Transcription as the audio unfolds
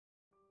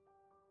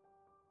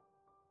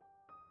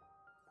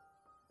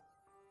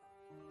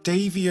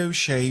Davy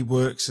O'Shea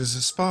works as a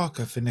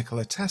sparker for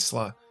Nikola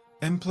Tesla,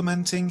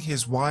 implementing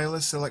his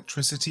wireless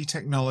electricity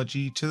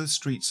technology to the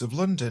streets of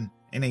London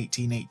in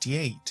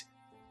 1888.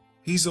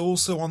 He's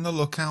also on the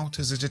lookout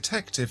as a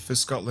detective for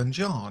Scotland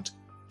Yard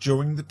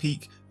during the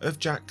peak of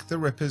Jack the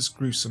Ripper's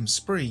gruesome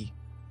spree.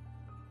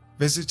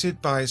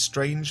 Visited by a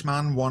strange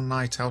man one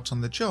night out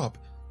on the job,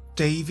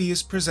 Davy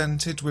is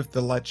presented with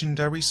the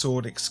legendary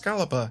sword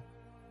Excalibur,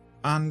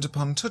 and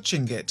upon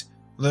touching it,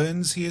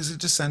 learns he is a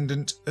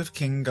descendant of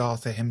King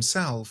Arthur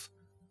himself.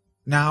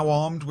 Now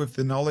armed with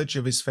the knowledge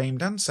of his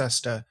famed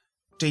ancestor,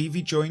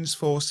 Davy joins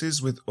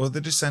forces with other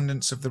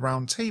descendants of the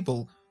Round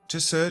Table to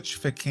search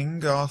for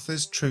King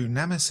Arthur's true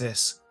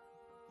nemesis.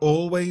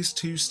 Always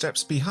 2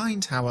 steps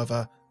behind,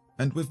 however,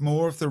 and with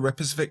more of the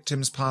Ripper's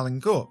victims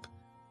piling up,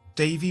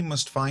 Davy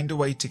must find a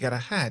way to get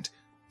ahead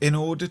in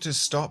order to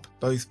stop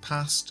both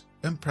past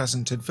and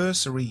present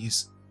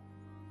adversaries.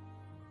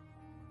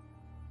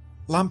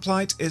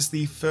 Lamplight is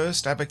the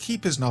first ever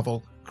Keepers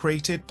novel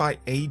created by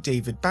A.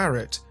 David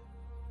Barrett.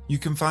 You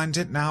can find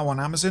it now on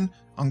Amazon,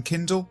 on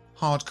Kindle,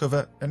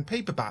 hardcover and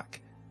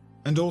paperback,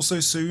 and also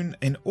soon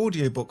in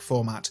audiobook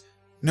format,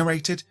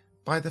 narrated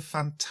by the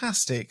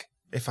fantastic,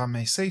 if I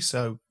may say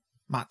so,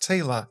 Matt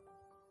Taylor,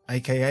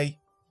 aka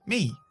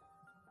me.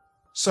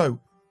 So,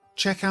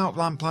 check out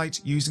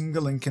Lamplight using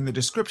the link in the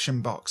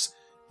description box.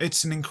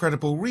 It's an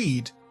incredible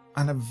read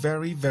and a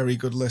very, very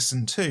good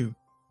listen too.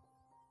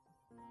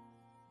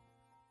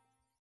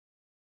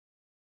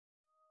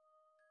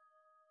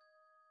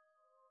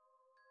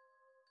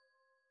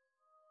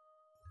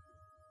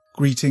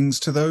 Greetings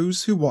to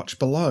those who watch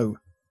below.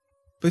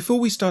 Before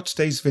we start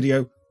today's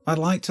video, I'd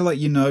like to let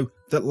you know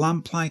that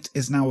Lamplight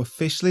is now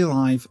officially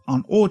live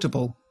on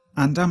Audible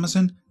and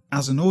Amazon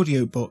as an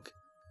audiobook,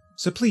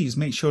 so please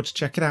make sure to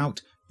check it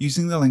out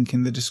using the link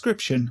in the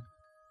description.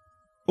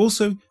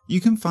 Also, you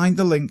can find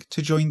the link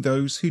to join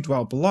Those Who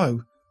Dwell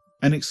Below,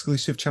 an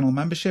exclusive channel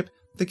membership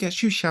that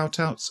gets you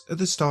shoutouts at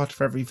the start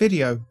of every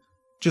video,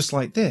 just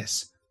like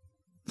this.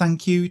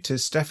 Thank you to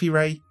Steffi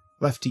Ray,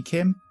 Lefty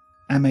Kim,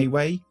 M.A.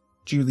 Way,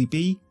 Julie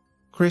B,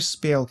 Chris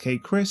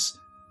BLK Chris,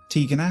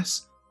 Tegan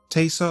S,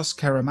 Tesos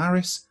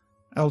Keramaris,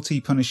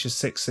 LT Punisher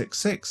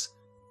 666,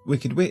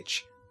 Wicked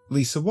Witch,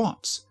 Lisa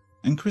Watts,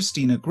 and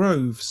Christina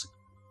Groves.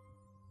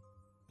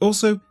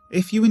 Also,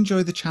 if you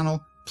enjoy the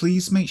channel,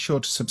 please make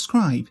sure to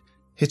subscribe,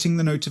 hitting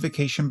the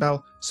notification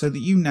bell so that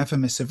you never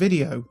miss a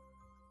video.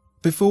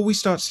 Before we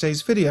start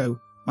today's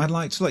video, I'd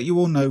like to let you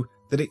all know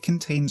that it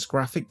contains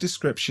graphic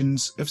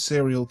descriptions of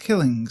serial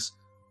killings.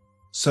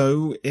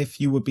 So, if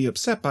you would be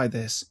upset by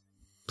this,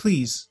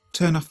 please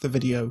turn off the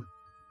video.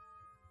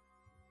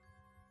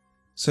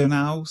 So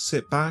now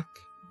sit back,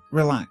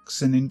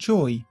 relax and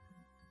enjoy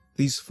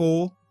these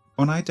 4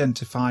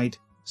 unidentified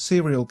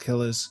serial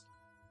killers.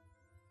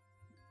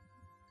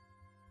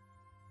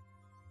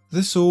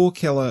 The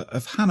Saw-Killer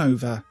of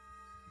Hanover.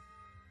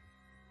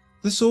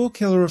 The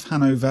Saw-Killer of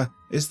Hanover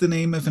is the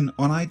name of an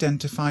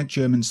unidentified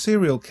German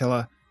serial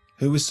killer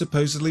who was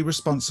supposedly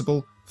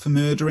responsible for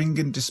murdering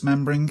and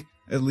dismembering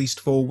at least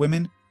 4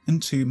 women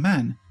and 2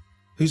 men,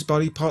 whose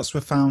body parts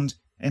were found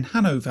in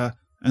Hanover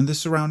and the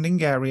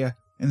surrounding area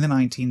in the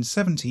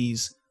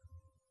 1970s.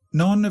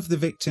 None of the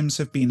victims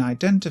have been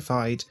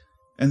identified,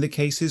 and the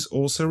case is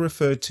also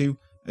referred to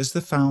as the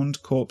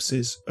Found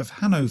Corpses of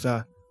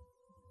Hanover.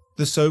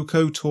 The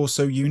SOCO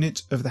Torso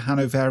Unit of the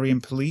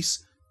Hanoverian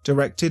Police,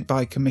 directed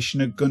by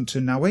Commissioner Gunter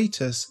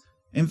Nauetus,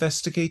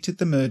 investigated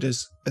the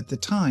murders at the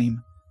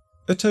time.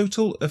 A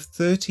total of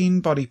 13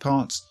 body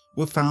parts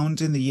were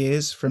found in the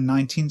years from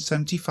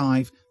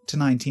 1975 to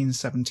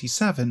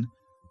 1977.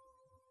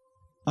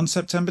 On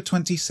September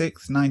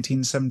 26,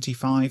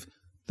 1975,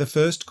 the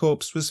first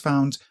corpse was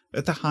found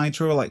at the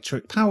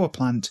hydroelectric power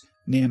plant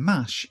near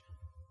Mash.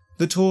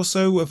 The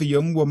torso of a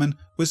young woman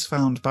was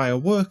found by a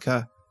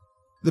worker.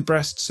 The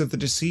breasts of the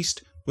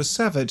deceased were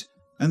severed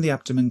and the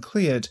abdomen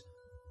cleared.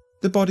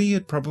 The body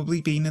had probably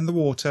been in the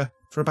water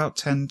for about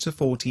 10 to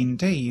 14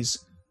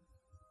 days.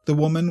 The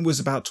woman was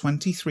about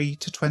 23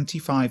 to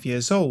 25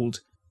 years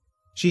old.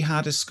 She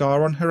had a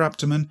scar on her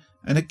abdomen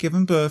and had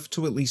given birth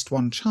to at least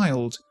 1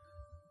 child.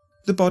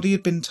 The body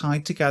had been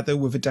tied together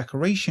with a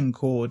decoration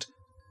cord.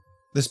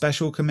 The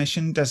Special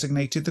Commission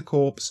designated the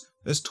corpse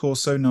as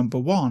Torso Number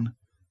 1.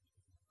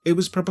 It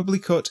was probably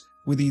cut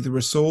with either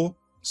a saw,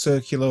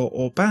 circular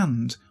or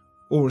band,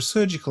 or a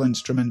surgical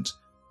instrument,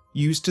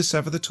 used to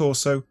sever the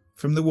torso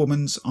from the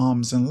woman's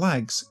arms and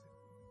legs.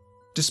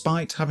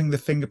 Despite having the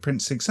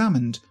fingerprints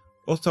examined,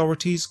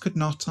 authorities could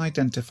not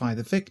identify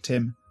the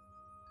victim.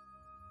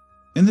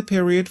 In the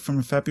period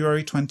from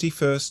February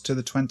 21st to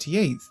the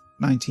 28th,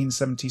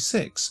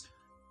 1976,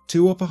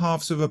 2 upper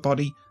halves of a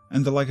body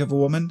and the leg of a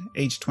woman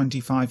aged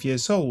 25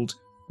 years old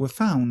were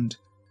found.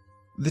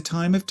 The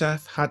time of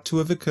death had to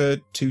have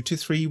occurred 2 to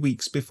 3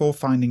 weeks before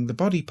finding the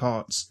body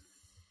parts.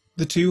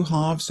 The 2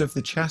 halves of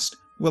the chest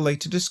were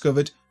later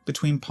discovered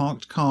between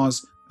parked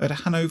cars at a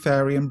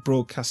Hanoverian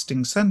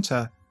broadcasting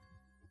centre.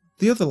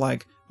 The other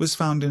leg was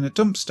found in a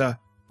dumpster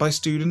by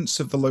students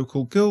of the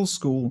local girls'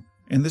 school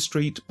in the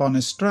street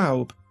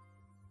Bonnerstraub.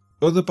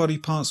 other body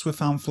parts were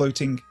found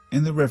floating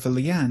in the River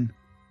Liane.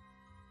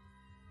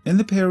 In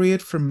the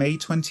period from May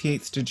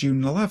 28th to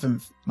June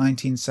 11th,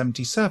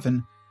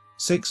 1977,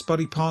 6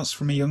 body parts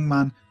from a young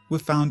man were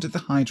found at the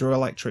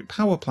hydroelectric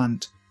power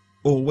plant,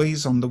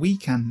 always on the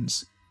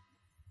weekends.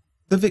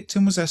 The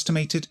victim was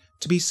estimated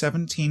to be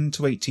 17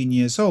 to 18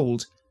 years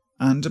old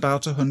and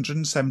about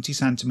 170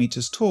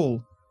 centimeters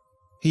tall.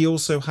 He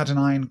also had an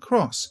iron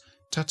cross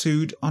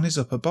tattooed on his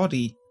upper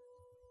body.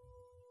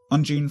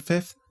 On June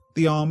 5th,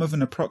 the arm of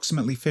an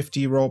approximately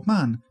 50-year-old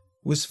man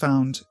was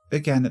found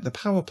again at the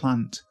power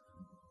plant.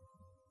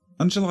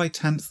 On July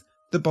 10th,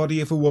 the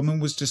body of a woman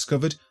was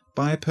discovered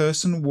by a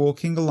person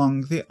walking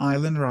along the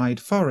Island Ride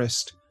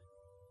forest.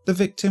 The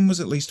victim was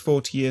at least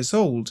 40 years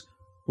old,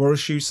 wore a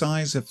shoe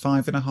size of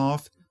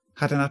 5.5,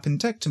 had an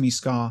appendectomy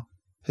scar,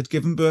 had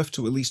given birth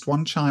to at least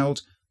 1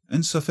 child,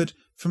 and suffered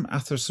from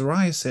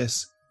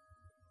arthritis.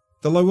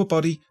 The lower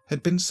body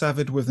had been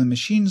severed with a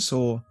machine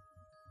saw.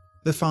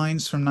 The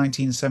finds from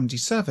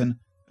 1977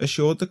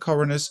 assured the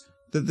coroners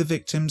that the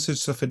victims had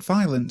suffered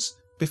violence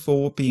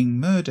before being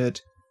murdered.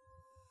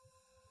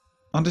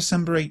 On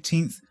December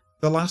 18th,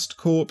 the last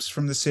corpse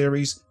from the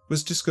series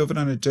was discovered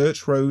on a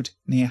dirt road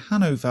near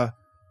Hanover.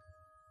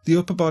 The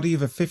upper body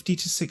of a 50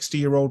 to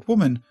 60-year-old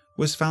woman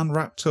was found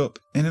wrapped up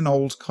in an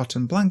old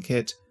cotton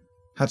blanket,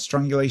 had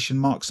strangulation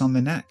marks on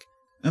the neck,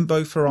 and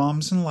both her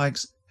arms and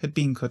legs had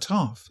been cut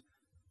off.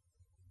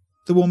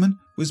 The woman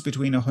was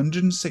between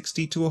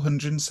 160 to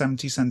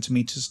 170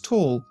 centimeters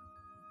tall,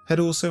 had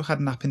also had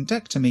an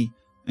appendectomy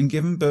and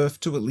given birth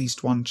to at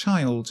least 1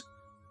 child.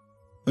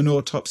 An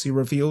autopsy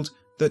revealed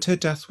that her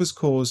death was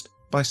caused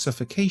by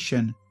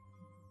suffocation.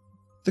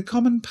 The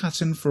common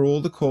pattern for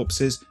all the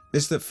corpses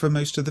is that for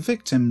most of the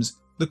victims,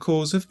 the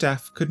cause of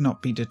death could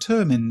not be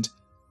determined.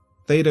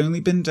 They had only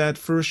been dead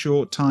for a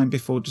short time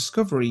before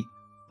discovery,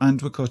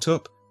 and were cut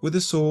up with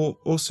a saw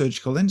or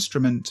surgical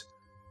instrument.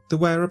 The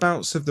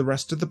whereabouts of the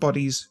rest of the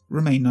bodies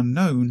remain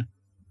unknown.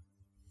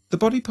 The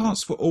body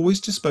parts were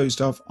always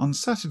disposed of on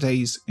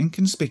Saturdays in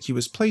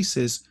conspicuous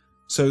places,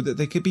 so that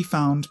they could be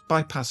found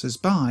by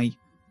passers-by.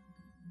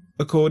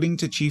 According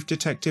to Chief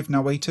Detective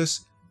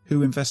Nawatus,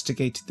 who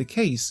investigated the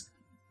case,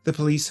 the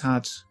police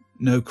had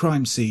no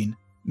crime scene,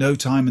 no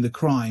time of the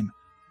crime,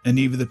 and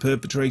neither the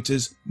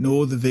perpetrators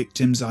nor the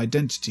victim's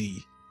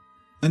identity.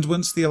 And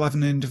once the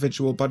 11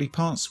 individual body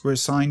parts were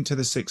assigned to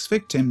the 6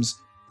 victims,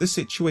 the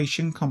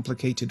situation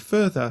complicated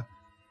further.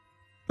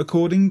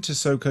 According to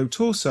Soko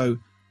Torso,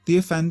 the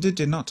offender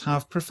did not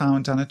have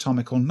profound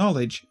anatomical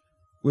knowledge,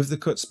 with the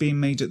cuts being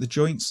made at the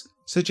joints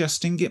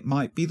suggesting it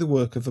might be the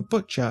work of a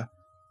butcher.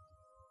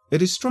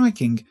 It is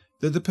striking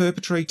that the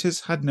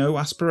perpetrators had no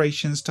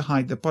aspirations to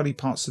hide the body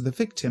parts of the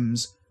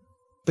victims,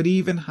 but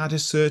even had a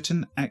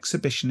certain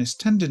exhibitionist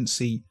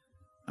tendency,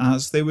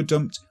 as they were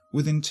dumped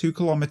within 2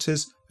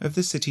 kilometers of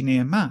the city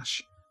near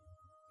Mash.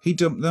 He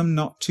dumped them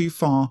not too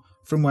far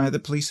from where the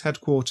police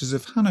headquarters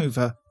of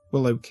Hanover were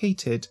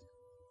located.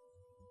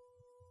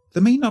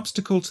 The main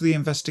obstacle to the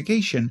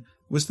investigation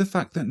was the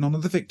fact that none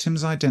of the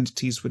victims'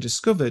 identities were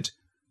discovered.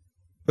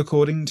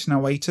 According to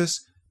Nawatus,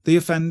 the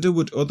offender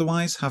would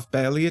otherwise have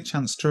barely a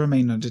chance to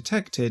remain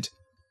undetected.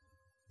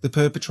 The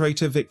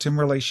perpetrator-victim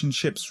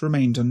relationships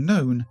remained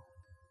unknown.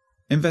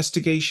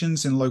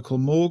 Investigations in local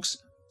morgues,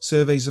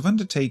 surveys of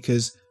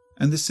undertakers,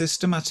 and the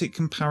systematic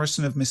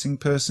comparison of missing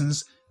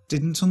persons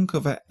didn't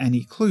uncover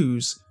any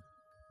clues.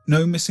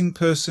 No missing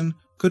person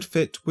could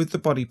fit with the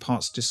body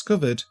parts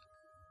discovered.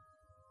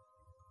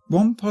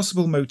 One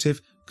possible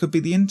motive could be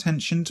the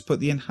intention to put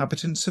the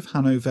inhabitants of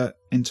Hanover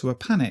into a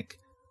panic.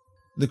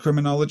 The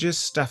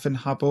criminologist Stefan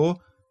Habor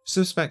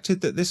suspected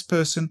that this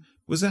person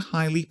was a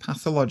highly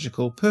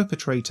pathological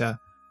perpetrator.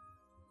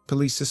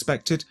 Police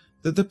suspected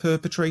that the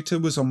perpetrator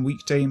was on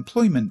weekday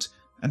employment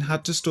and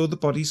had to store the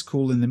bodies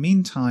cool in the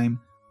meantime,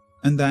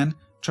 and then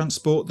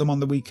transport them on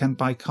the weekend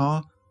by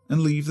car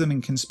and leave them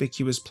in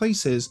conspicuous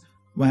places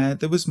where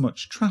there was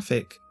much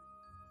traffic.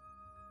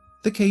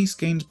 The case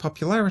gained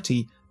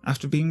popularity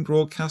after being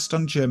broadcast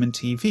on German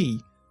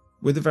TV,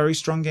 with a very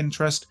strong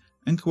interest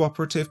and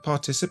cooperative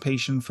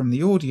participation from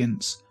the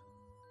audience.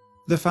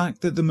 The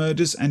fact that the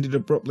murders ended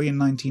abruptly in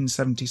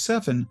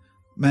 1977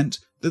 meant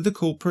that the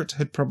culprit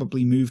had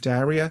probably moved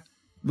area,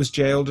 was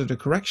jailed at a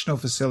correctional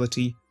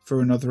facility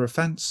for another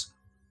offence,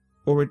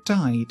 or had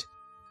died.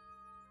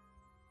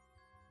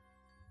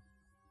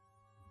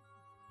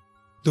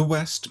 The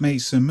West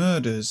Mesa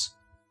Murders.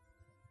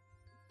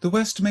 The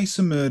West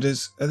Mesa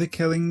Murders are the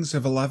killings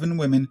of 11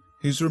 women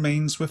whose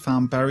remains were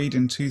found buried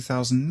in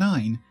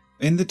 2009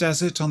 in the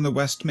desert on the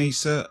West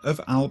Mesa of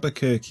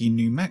Albuquerque,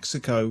 New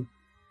Mexico.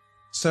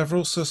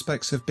 Several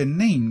suspects have been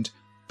named,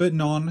 but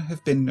none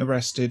have been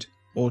arrested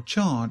or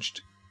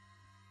charged.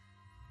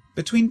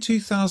 Between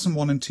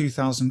 2001 and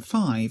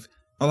 2005,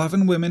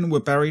 11 women were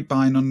buried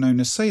by an unknown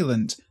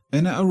assailant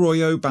in an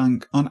arroyo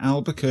bank on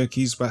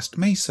Albuquerque's West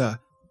Mesa,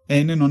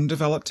 in an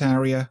undeveloped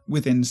area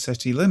within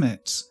city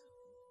limits.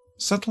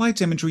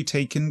 Satellite imagery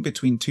taken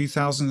between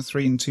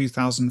 2003 and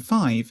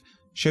 2005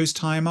 shows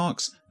tire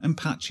marks and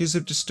patches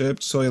of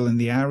disturbed soil in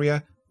the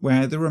area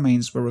where the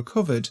remains were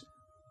recovered,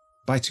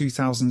 By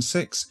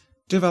 2006,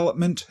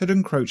 development had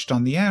encroached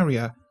on the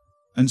area,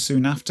 and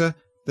soon after,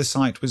 the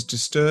site was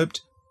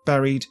disturbed,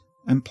 buried,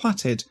 and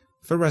platted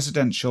for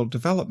residential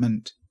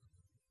development.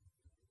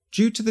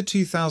 Due to the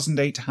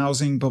 2008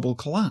 housing bubble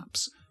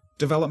collapse,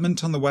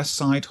 development on the west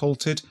side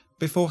halted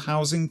before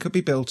housing could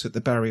be built at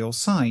the burial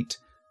site.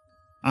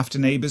 After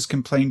neighbours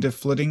complained of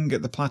flooding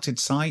at the platted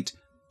site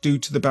due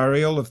to the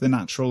burial of the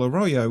natural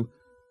arroyo,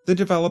 the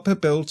developer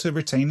built a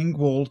retaining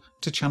wall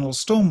to channel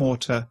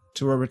stormwater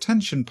to a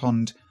retention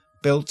pond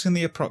built in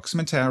the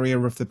approximate area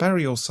of the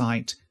burial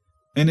site,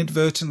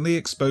 inadvertently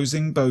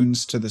exposing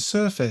bones to the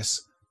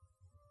surface.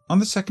 On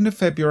the 2nd of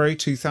February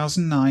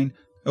 2009,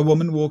 a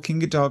woman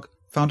walking a dog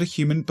found a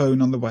human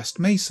bone on the West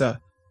Mesa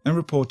and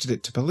reported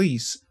it to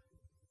police.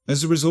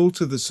 As a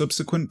result of the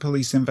subsequent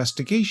police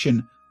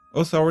investigation,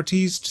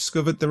 authorities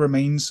discovered the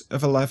remains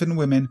of 11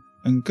 women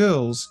and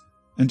girls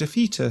and a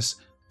fetus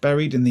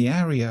buried in the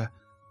area.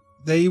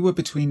 They were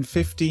between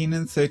 15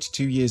 and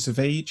 32 years of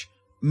age,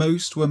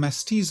 most were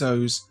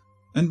mestizos,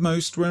 and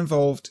most were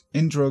involved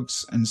in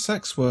drugs and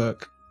sex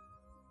work.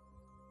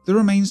 The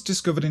remains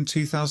discovered in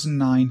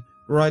 2009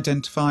 were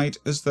identified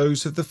as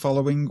those of the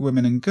following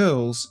women and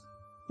girls,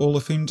 all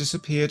of whom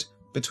disappeared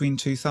between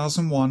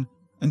 2001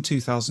 and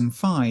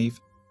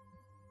 2005.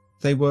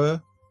 They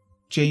were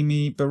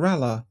Jamie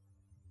Barella,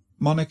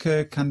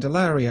 Monica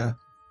Candelaria,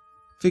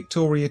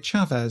 Victoria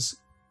Chavez,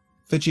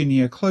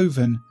 Virginia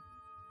Cloven,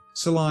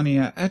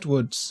 Solania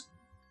Edwards,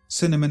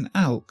 Cinnamon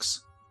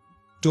Elks,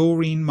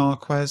 Doreen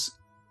Marquez,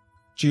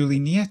 Julie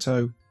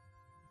Nieto,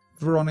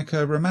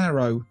 Veronica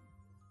Romero,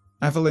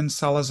 Evelyn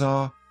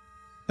Salazar,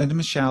 and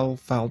Michelle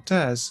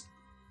Valdez.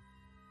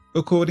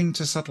 According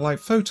to satellite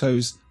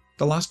photos,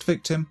 the last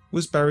victim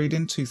was buried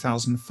in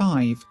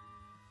 2005.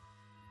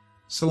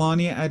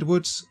 Solania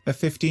Edwards, a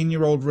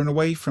 15-year-old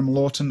runaway from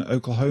Lawton,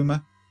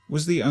 Oklahoma,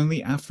 was the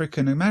only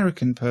African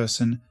American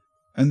person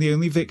and the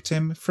only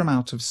victim from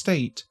out of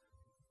state.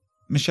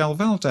 Michelle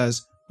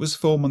Valdez was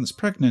 4 months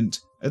pregnant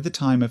at the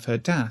time of her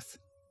death.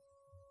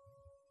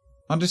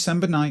 On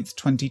December 9,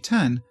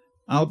 2010,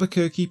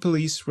 Albuquerque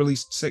police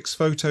released 6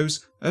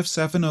 photos of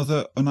 7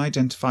 other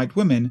unidentified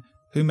women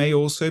who may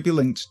also be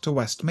linked to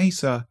West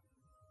Mesa.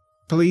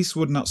 Police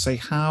would not say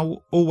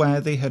how or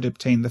where they had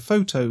obtained the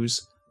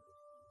photos.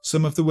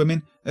 Some of the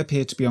women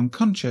appear to be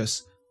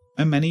unconscious,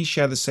 and many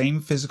share the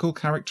same physical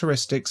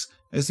characteristics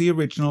as the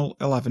original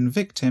 11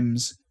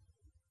 victims.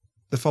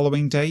 The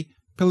following day,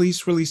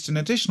 police released an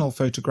additional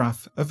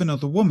photograph of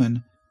another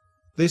woman.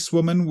 This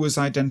woman was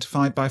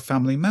identified by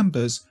family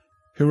members,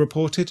 who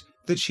reported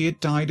that she had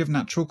died of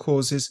natural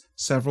causes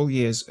several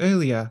years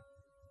earlier.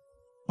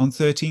 On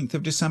 13th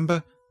of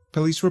December,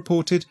 police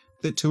reported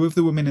that 2 of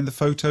the women in the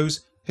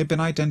photos had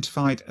been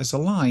identified as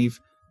alive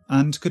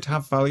and could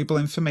have valuable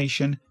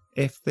information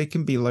if they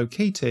can be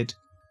located.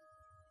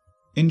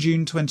 In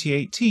June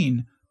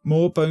 2018,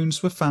 more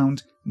bones were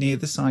found near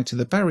the site of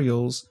the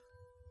burials,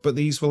 but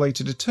these were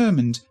later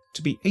determined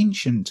to be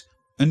ancient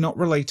and not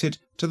related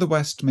to the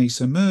West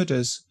Mesa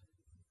murders.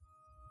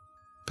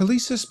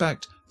 Police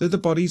suspect that the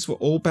bodies were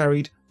all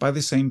buried by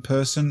the same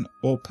person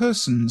or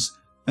persons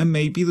and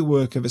may be the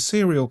work of a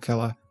serial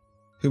killer,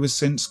 who has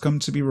since come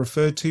to be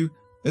referred to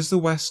as the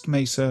West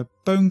Mesa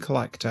Bone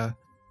Collector.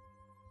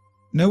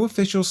 No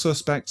official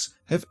suspects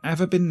have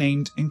ever been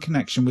named in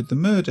connection with the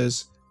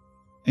murders.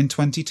 In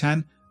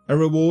 2010, a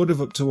reward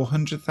of up to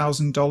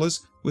 $100,000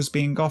 was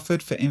being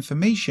offered for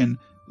information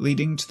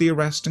leading to the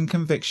arrest and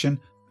conviction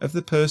of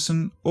the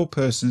person or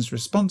persons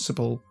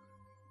responsible.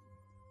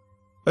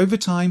 Over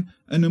time,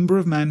 a number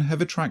of men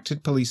have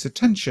attracted police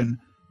attention,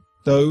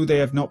 though they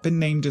have not been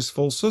named as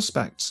full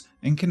suspects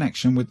in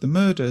connection with the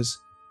murders.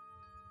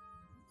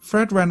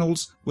 Fred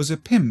Reynolds was a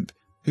pimp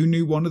who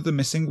knew one of the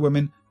missing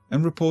women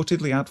and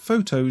reportedly had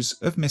photos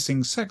of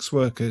missing sex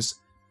workers.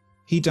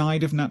 He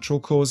died of natural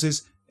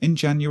causes in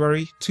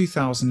January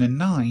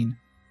 2009.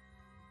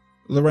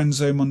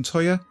 Lorenzo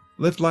Montoya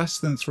lived less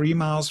than 3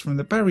 miles from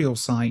the burial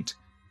site.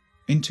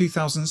 In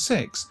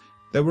 2006,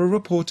 there were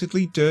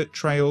reportedly dirt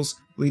trails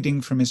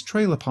leading from his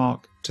trailer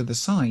park to the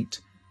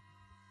site.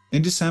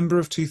 In December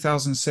of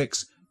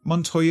 2006,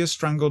 Montoya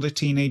strangled a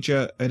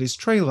teenager at his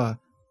trailer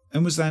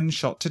and was then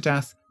shot to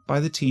death by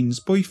the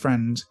teen's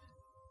boyfriend.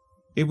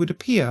 It would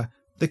appear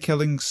the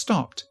killing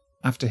stopped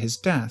after his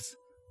death.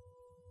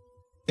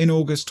 In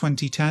August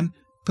 2010,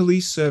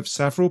 police served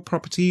several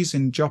properties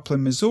in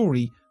Joplin,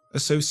 Missouri,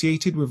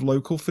 associated with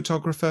local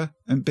photographer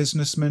and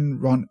businessman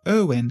Ron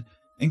Irwin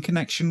in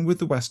connection with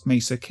the West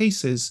Mesa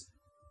cases.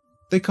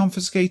 They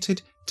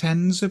confiscated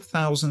tens of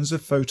thousands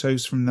of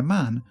photos from the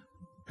man,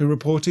 who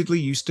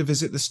reportedly used to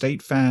visit the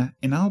state fair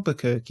in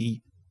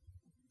Albuquerque.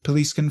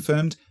 Police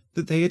confirmed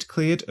that they had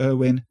cleared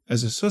Irwin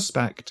as a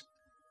suspect.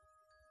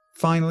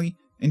 Finally,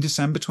 in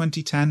December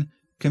 2010,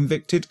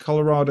 convicted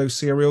Colorado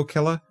serial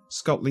killer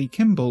Scott Lee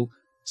Kimball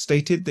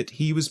stated that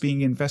he was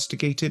being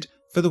investigated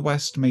for the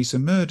West Mesa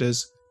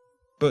murders,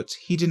 but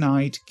he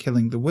denied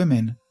killing the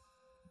women.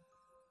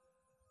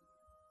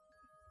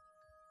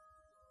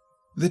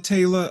 The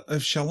Tailor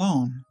of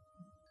Chalons.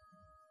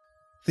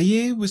 The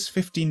year was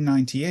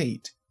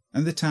 1598,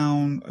 and the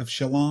town of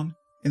Chalons,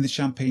 in the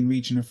Champagne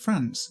region of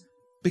France,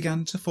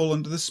 began to fall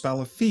under the spell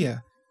of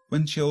fear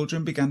when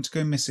children began to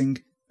go missing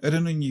at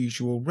an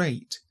unusual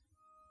rate.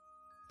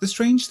 The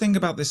strange thing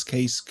about this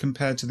case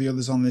compared to the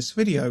others on this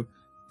video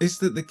is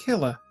that the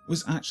killer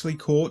was actually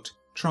caught,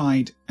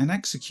 tried and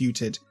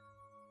executed.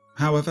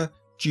 However,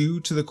 due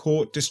to the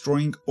court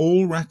destroying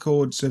all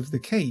records of the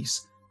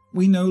case,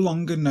 we no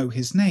longer know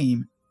his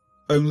name,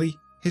 only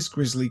his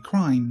grisly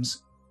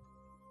crimes.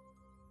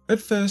 At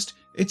first,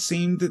 it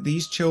seemed that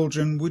these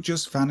children were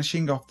just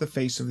vanishing off the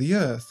face of the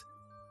earth,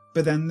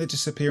 but then the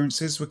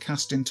disappearances were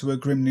cast into a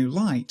grim new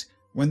light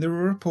when there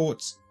were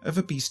reports of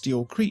a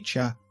bestial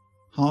creature,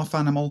 half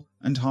animal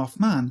and half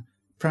man,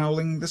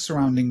 prowling the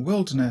surrounding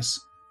wilderness.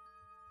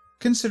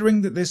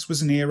 Considering that this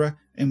was an era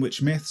in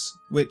which myths,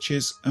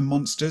 witches and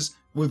monsters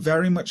were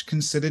very much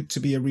considered to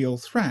be a real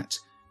threat,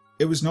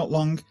 it was not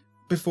long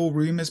before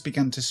rumours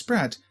began to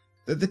spread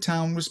that the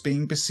town was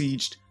being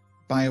besieged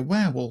by a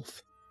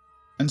werewolf,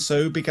 and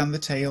so began the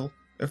tale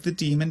of the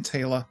demon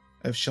Tailor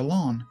of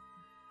Chalons.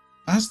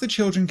 As the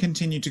children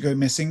continued to go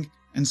missing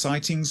and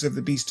sightings of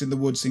the beast in the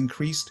woods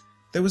increased,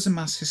 there was a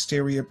mass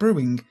hysteria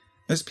brewing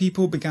as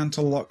people began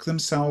to lock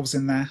themselves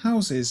in their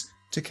houses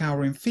to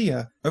cower in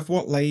fear of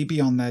what lay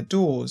beyond their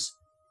doors.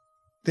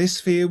 This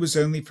fear was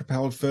only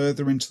propelled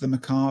further into the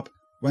macabre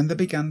when there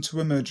began to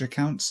emerge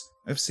accounts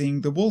of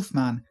seeing the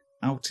Wolfman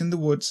out in the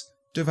woods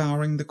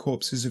devouring the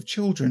corpses of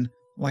children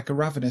like a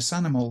ravenous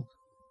animal,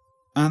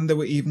 and there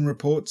were even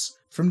reports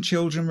from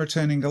children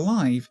returning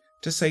alive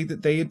to say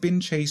that they had been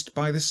chased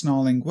by the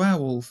snarling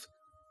werewolf.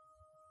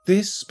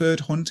 This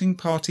spurred hunting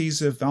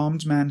parties of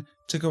armed men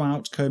to go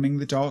out combing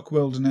the dark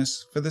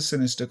wilderness for the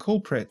sinister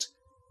culprit,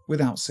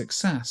 without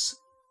success.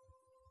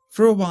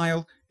 For a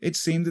while, it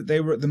seemed that they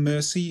were at the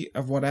mercy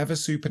of whatever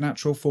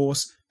supernatural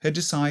force had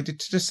decided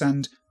to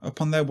descend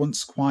upon their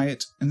once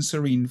quiet and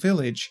serene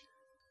village.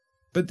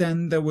 But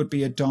then there would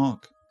be a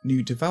dark,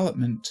 new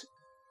development.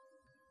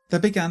 There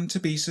began to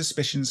be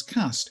suspicions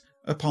cast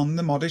upon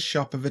the modest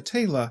shop of a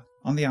tailor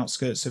on the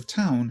outskirts of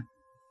town,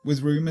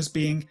 with rumours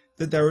being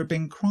that there had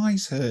been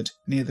cries heard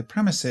near the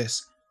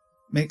premises,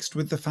 mixed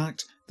with the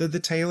fact that the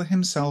tailor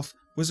himself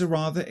was a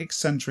rather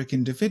eccentric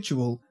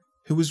individual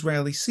who was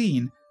rarely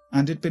seen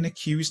and had been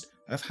accused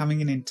of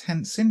having an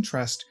intense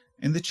interest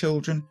in the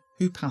children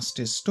who passed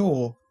his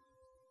store.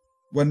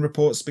 When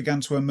reports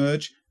began to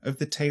emerge of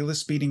the tailor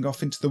speeding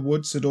off into the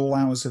woods at all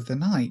hours of the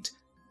night,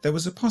 there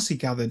was a posse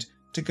gathered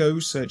to go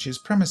search his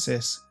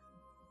premises.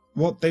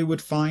 What they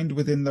would find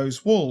within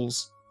those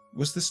walls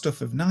was the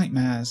stuff of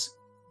nightmares.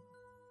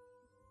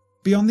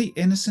 Beyond the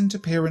innocent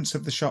appearance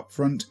of the shop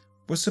front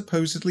was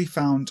supposedly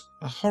found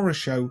a horror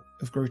show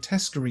of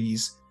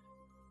grotesqueries.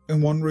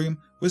 In one room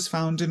was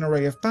found an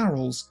array of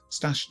barrels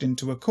stashed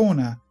into a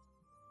corner,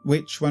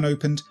 which, when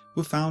opened,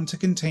 were found to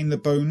contain the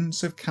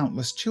bones of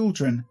countless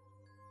children.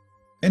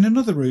 In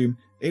another room,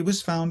 it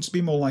was found to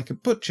be more like a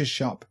butcher's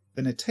shop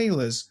than a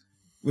tailor's,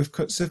 with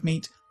cuts of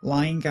meat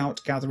lying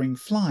out gathering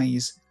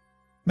flies,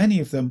 many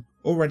of them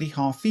already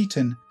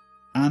half-eaten,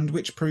 and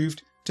which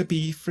proved to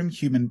be from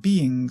human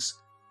beings.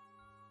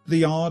 The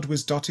yard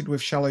was dotted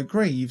with shallow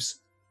graves,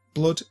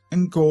 blood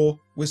and gore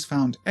was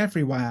found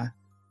everywhere,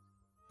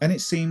 and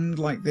it seemed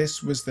like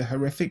this was the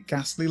horrific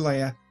ghastly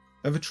lair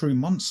of a true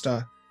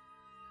monster.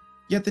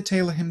 Yet the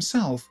tailor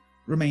himself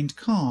remained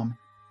calm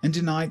and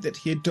denied that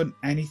he had done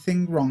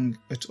anything wrong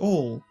at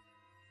all.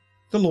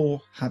 The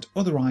law had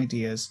other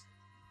ideas.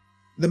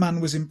 The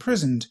man was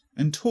imprisoned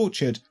and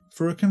tortured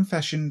for a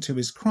confession to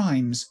his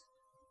crimes,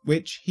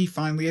 which he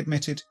finally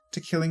admitted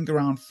to killing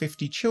around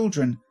 50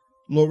 children,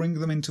 luring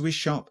them into his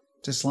shop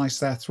to slice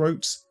their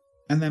throats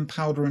and then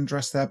powder and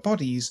dress their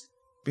bodies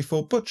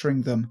before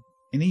butchering them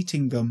and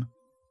eating them.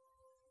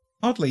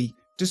 Oddly,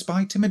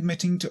 despite him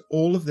admitting to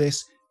all of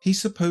this, he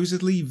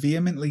supposedly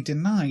vehemently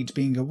denied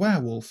being a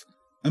werewolf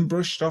and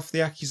brushed off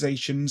the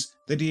accusations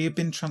that he had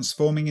been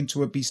transforming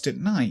into a beast at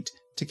night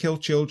to kill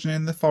children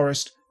in the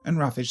forest and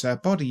ravage their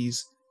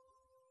bodies.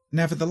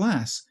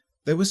 Nevertheless,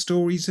 there were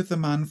stories of the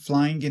man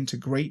flying into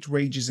great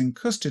rages in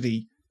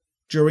custody,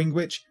 during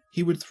which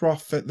he would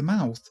froth at the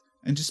mouth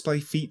and display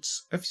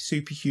feats of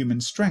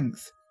superhuman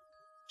strength.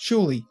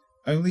 Surely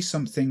only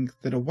something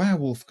that a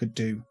werewolf could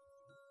do.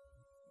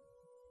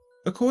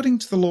 According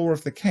to the law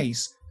of the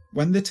case,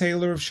 when the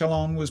Tailor of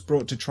Chalons was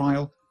brought to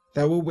trial,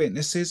 there were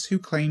witnesses who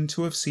claimed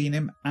to have seen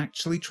him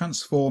actually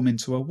transform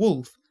into a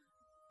wolf,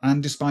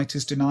 and despite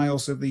his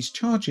denials of these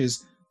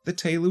charges, the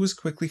tailor was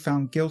quickly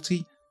found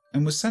guilty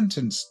and was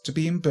sentenced to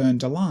being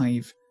burned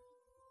alive.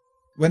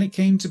 When it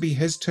came to be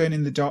his turn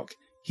in the dock,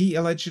 he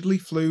allegedly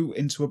flew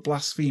into a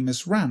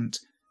blasphemous rant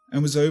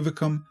and was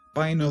overcome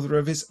by another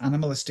of his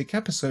animalistic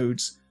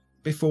episodes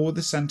before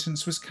the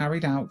sentence was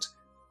carried out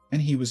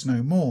and he was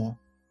no more,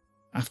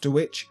 after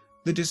which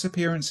the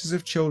disappearances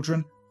of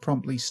children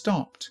promptly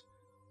stopped.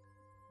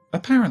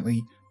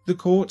 Apparently, the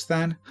court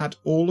then had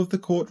all of the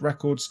court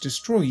records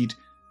destroyed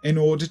in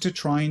order to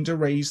try and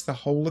erase the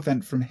whole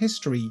event from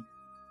history,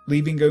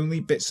 leaving only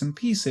bits and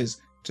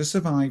pieces to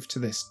survive to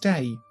this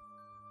day.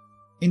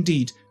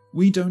 Indeed,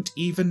 we don't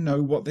even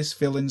know what this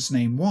villain's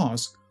name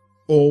was,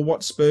 or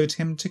what spurred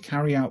him to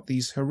carry out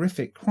these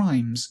horrific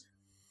crimes.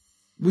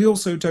 We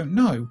also don't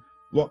know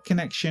what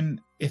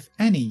connection, if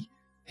any,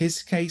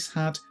 his case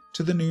had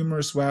to the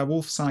numerous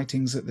werewolf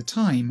sightings at the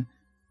time,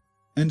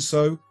 and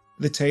so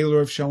the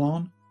Tailor of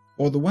Chalons,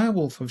 or the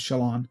Werewolf of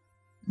Chalons,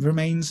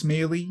 remains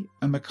merely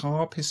a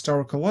macabre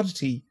historical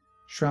oddity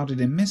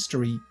shrouded in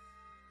mystery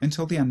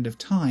until the end of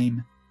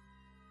time.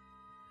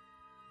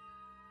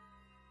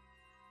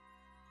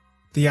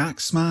 The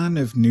Axeman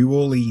of New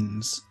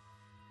Orleans.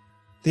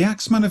 The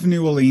Axeman of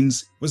New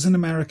Orleans was an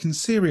American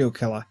serial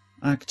killer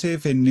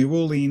active in New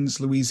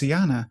Orleans,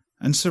 Louisiana,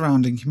 and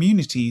surrounding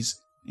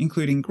communities,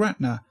 including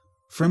Gretna,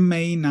 from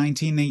May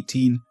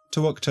 1918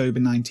 to October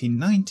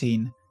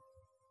 1919.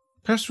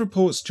 Press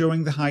reports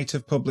during the height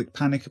of public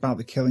panic about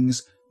the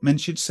killings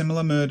mentioned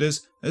similar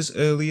murders as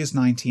early as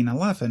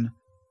 1911,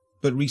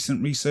 but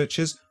recent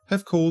researchers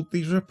have called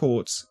these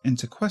reports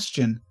into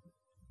question.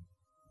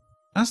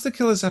 As the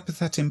killer's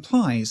epithet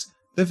implies,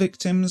 the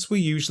victims were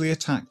usually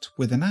attacked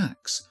with an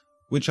axe,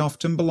 which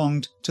often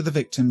belonged to the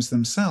victims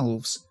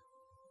themselves.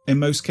 In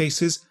most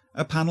cases,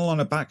 a panel on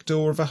a back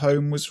door of a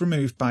home was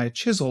removed by a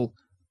chisel,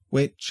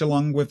 which,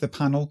 along with the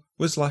panel,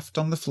 was left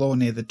on the floor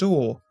near the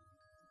door.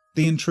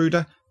 The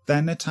intruder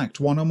then attacked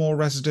one or more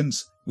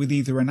residents with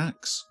either an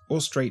axe or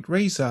straight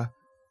razor.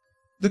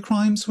 The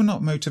crimes were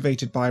not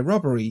motivated by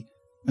robbery,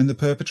 and the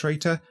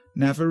perpetrator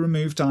never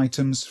removed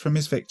items from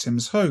his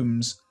victims'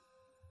 homes.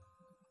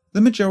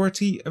 The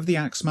majority of the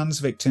Axeman's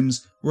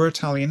victims were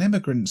Italian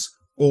immigrants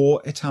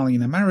or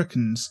Italian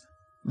Americans,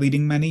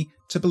 leading many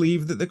to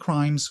believe that the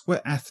crimes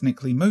were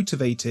ethnically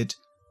motivated.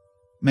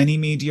 Many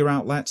media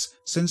outlets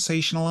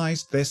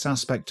sensationalized this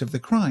aspect of the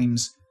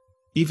crimes,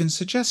 even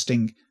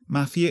suggesting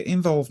mafia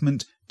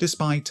involvement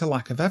despite a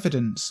lack of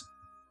evidence.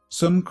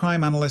 Some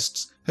crime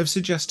analysts have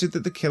suggested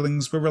that the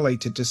killings were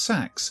related to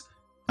sex,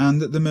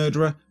 and that the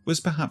murderer was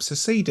perhaps a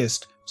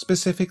sadist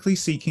specifically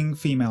seeking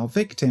female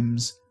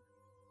victims.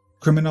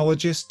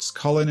 Criminologists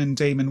Colin and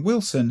Damon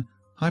Wilson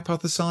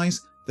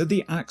hypothesize that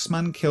the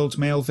Axeman killed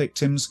male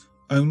victims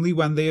only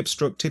when they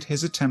obstructed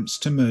his attempts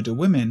to murder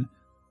women,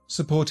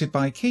 supported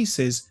by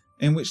cases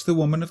in which the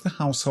woman of the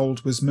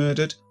household was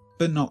murdered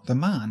but not the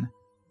man.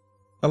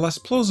 A less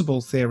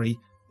plausible theory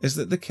is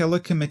that the killer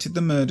committed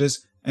the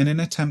murders in an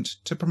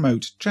attempt to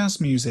promote jazz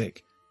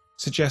music,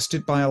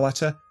 suggested by a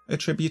letter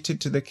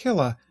attributed to the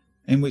killer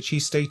in which he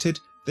stated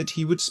that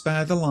he would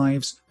spare the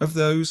lives of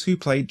those who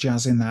played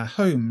jazz in their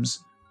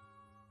homes.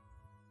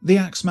 The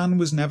Axeman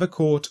was never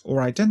caught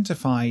or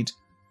identified.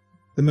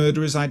 The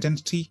murderer's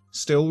identity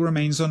still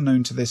remains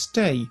unknown to this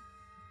day,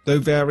 though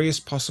various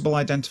possible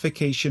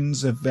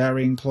identifications of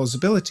varying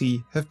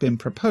plausibility have been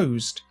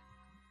proposed.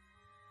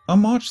 On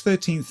March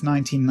 13,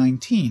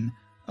 1919,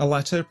 a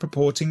letter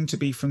purporting to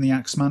be from the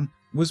Axeman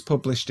was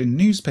published in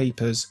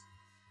newspapers.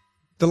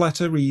 The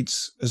letter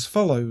reads as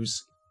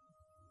follows: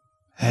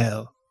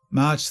 Hell,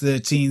 March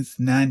 13th,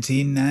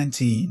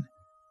 1919.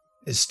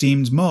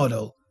 Esteemed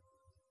mortal,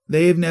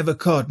 they have never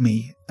caught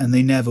me, and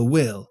they never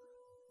will.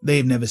 They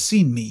have never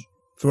seen me,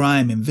 for I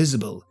am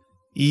invisible,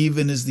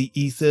 even as the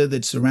ether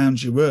that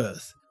surrounds your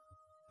earth.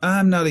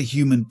 I am not a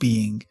human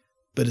being,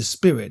 but a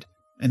spirit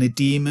and a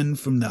demon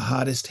from the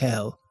hottest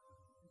hell.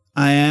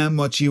 I am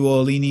what you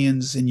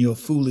Orleanians and your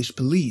foolish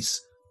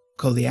police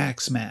call the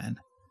Axeman.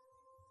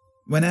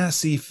 When I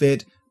see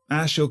fit,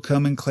 I shall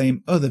come and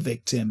claim other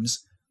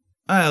victims.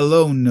 I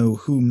alone know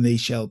whom they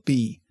shall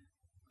be.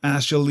 I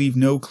shall leave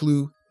no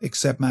clue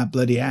except my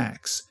bloody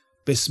axe,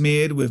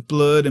 besmeared with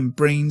blood and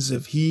brains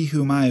of he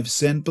whom I have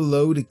sent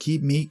below to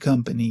keep me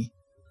company.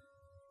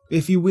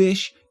 If you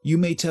wish, you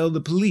may tell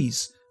the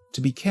police to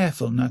be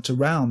careful not to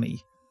rile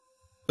me.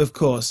 Of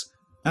course,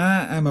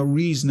 I am a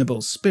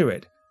reasonable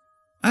spirit.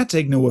 I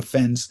take no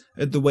offense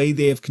at the way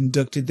they have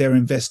conducted their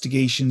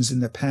investigations in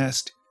the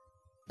past.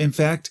 In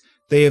fact,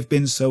 they have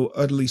been so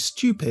utterly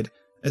stupid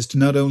as to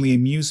not only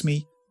amuse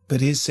me, but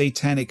His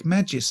Satanic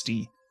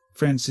Majesty,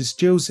 Francis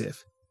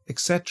Joseph,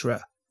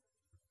 etc.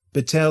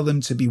 But tell them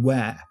to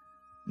beware.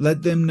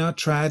 Let them not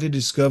try to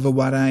discover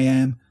what I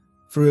am,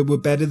 for it were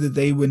better that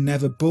they were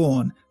never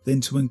born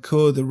than to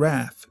incur the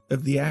wrath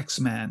of the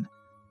Axeman.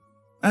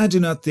 I do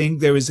not think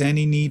there is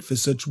any need for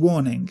such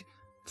warning,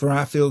 for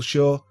I feel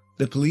sure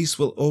the police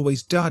will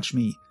always dodge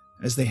me,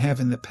 as they have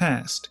in the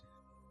past.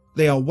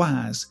 They are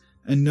wise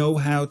and know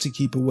how to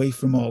keep away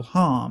from all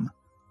harm.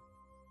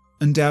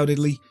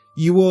 Undoubtedly,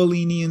 you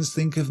Orleanians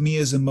think of me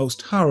as a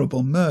most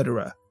horrible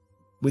murderer,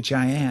 which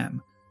I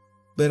am,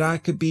 but I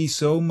could be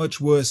so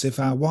much worse if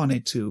I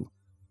wanted to.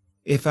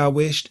 If I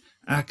wished,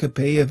 I could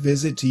pay a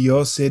visit to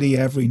your city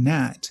every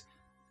night.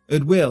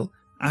 At will,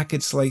 I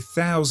could slay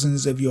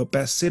thousands of your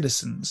best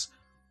citizens,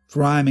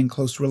 for I am in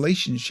close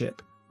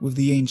relationship with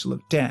the Angel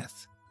of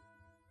Death.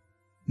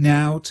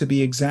 Now, to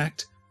be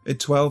exact, at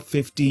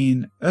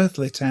 12:15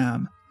 earthly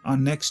time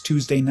on next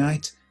Tuesday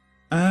night,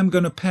 I am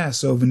going to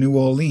pass over New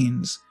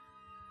Orleans.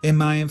 In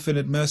my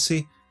infinite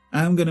mercy,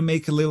 I am going to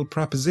make a little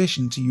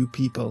proposition to you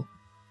people.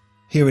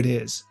 Here it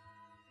is.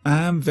 I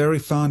am very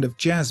fond of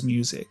jazz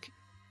music,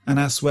 and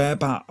I swear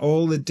by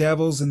all the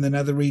devils in the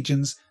nether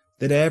regions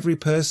that every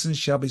person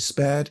shall be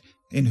spared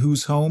in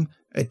whose home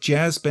a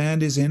jazz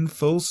band is in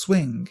full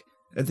swing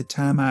at the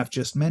time I've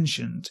just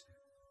mentioned.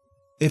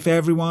 If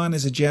everyone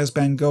is a jazz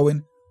band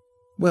going,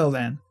 well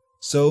then,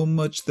 so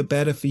much the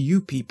better for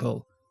you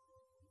people.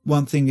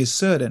 One thing is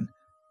certain,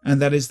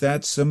 and that is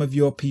that some of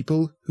your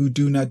people who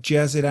do not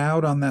jazz it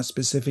out on that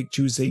specific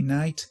Tuesday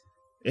night,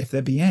 if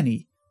there be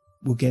any,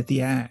 will get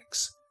the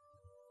axe.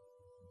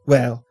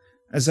 Well,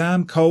 as I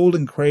am cold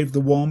and crave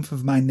the warmth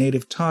of my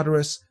native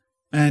Tartarus,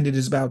 and it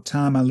is about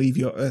time I leave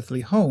your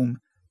earthly home,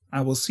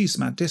 I will cease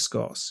my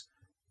discourse,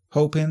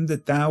 hoping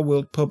that thou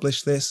wilt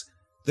publish this,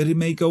 that it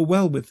may go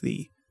well with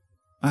thee.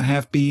 I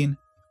have been,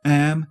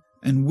 am,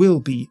 and will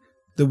be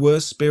the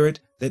worst spirit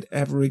that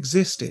ever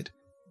existed,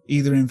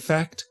 either in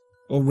fact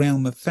or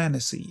realm of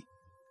fantasy.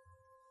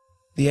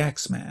 The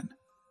Axeman.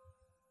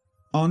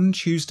 On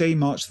Tuesday,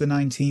 March the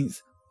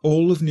 19th,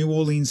 all of New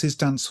Orleans'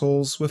 dance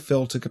halls were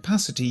filled to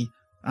capacity,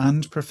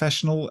 and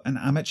professional and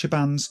amateur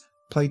bands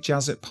played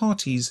jazz at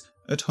parties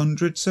at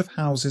hundreds of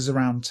houses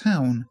around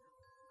town.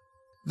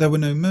 There were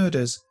no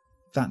murders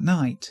that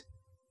night.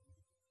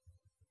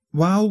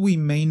 While we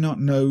may not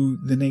know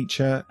the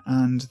nature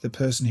and the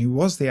person who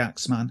was the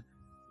Axeman,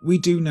 we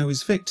do know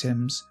his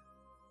victims.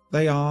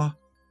 They are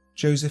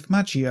Joseph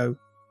Maggio,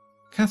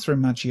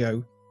 Catherine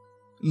Maggio,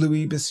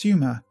 Louis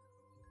Bisuma,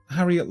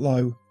 Harriet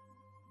Lowe,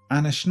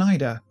 Anna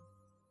Schneider,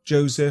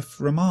 Joseph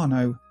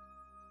Romano,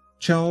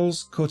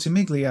 Charles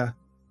Cortimiglia,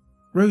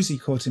 Rosie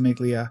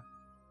Cortimiglia,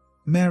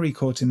 Mary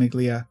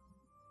Cortimiglia,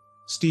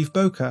 Steve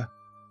Boker,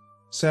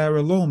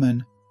 Sarah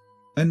Lawman,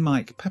 and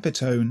Mike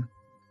Pepitone.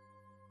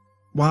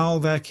 While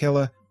their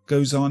killer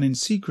goes on in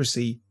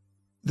secrecy,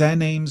 their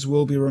names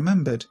will be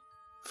remembered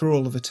for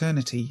all of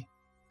eternity.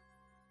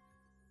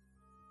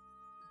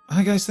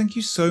 Hi guys, thank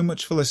you so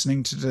much for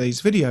listening to today's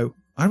video.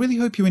 I really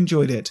hope you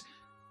enjoyed it.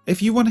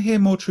 If you want to hear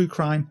more true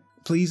crime,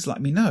 please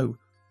let me know.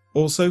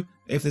 Also,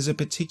 if there's a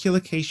particular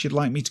case you'd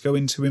like me to go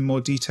into in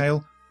more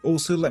detail,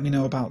 also let me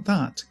know about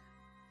that.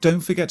 Don't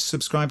forget to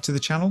subscribe to the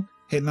channel,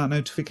 hit that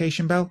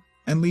notification bell,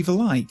 and leave a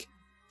like.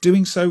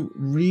 Doing so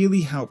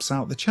really helps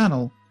out the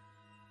channel.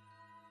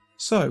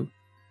 So,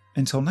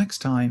 until next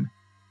time,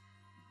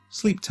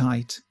 sleep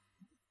tight.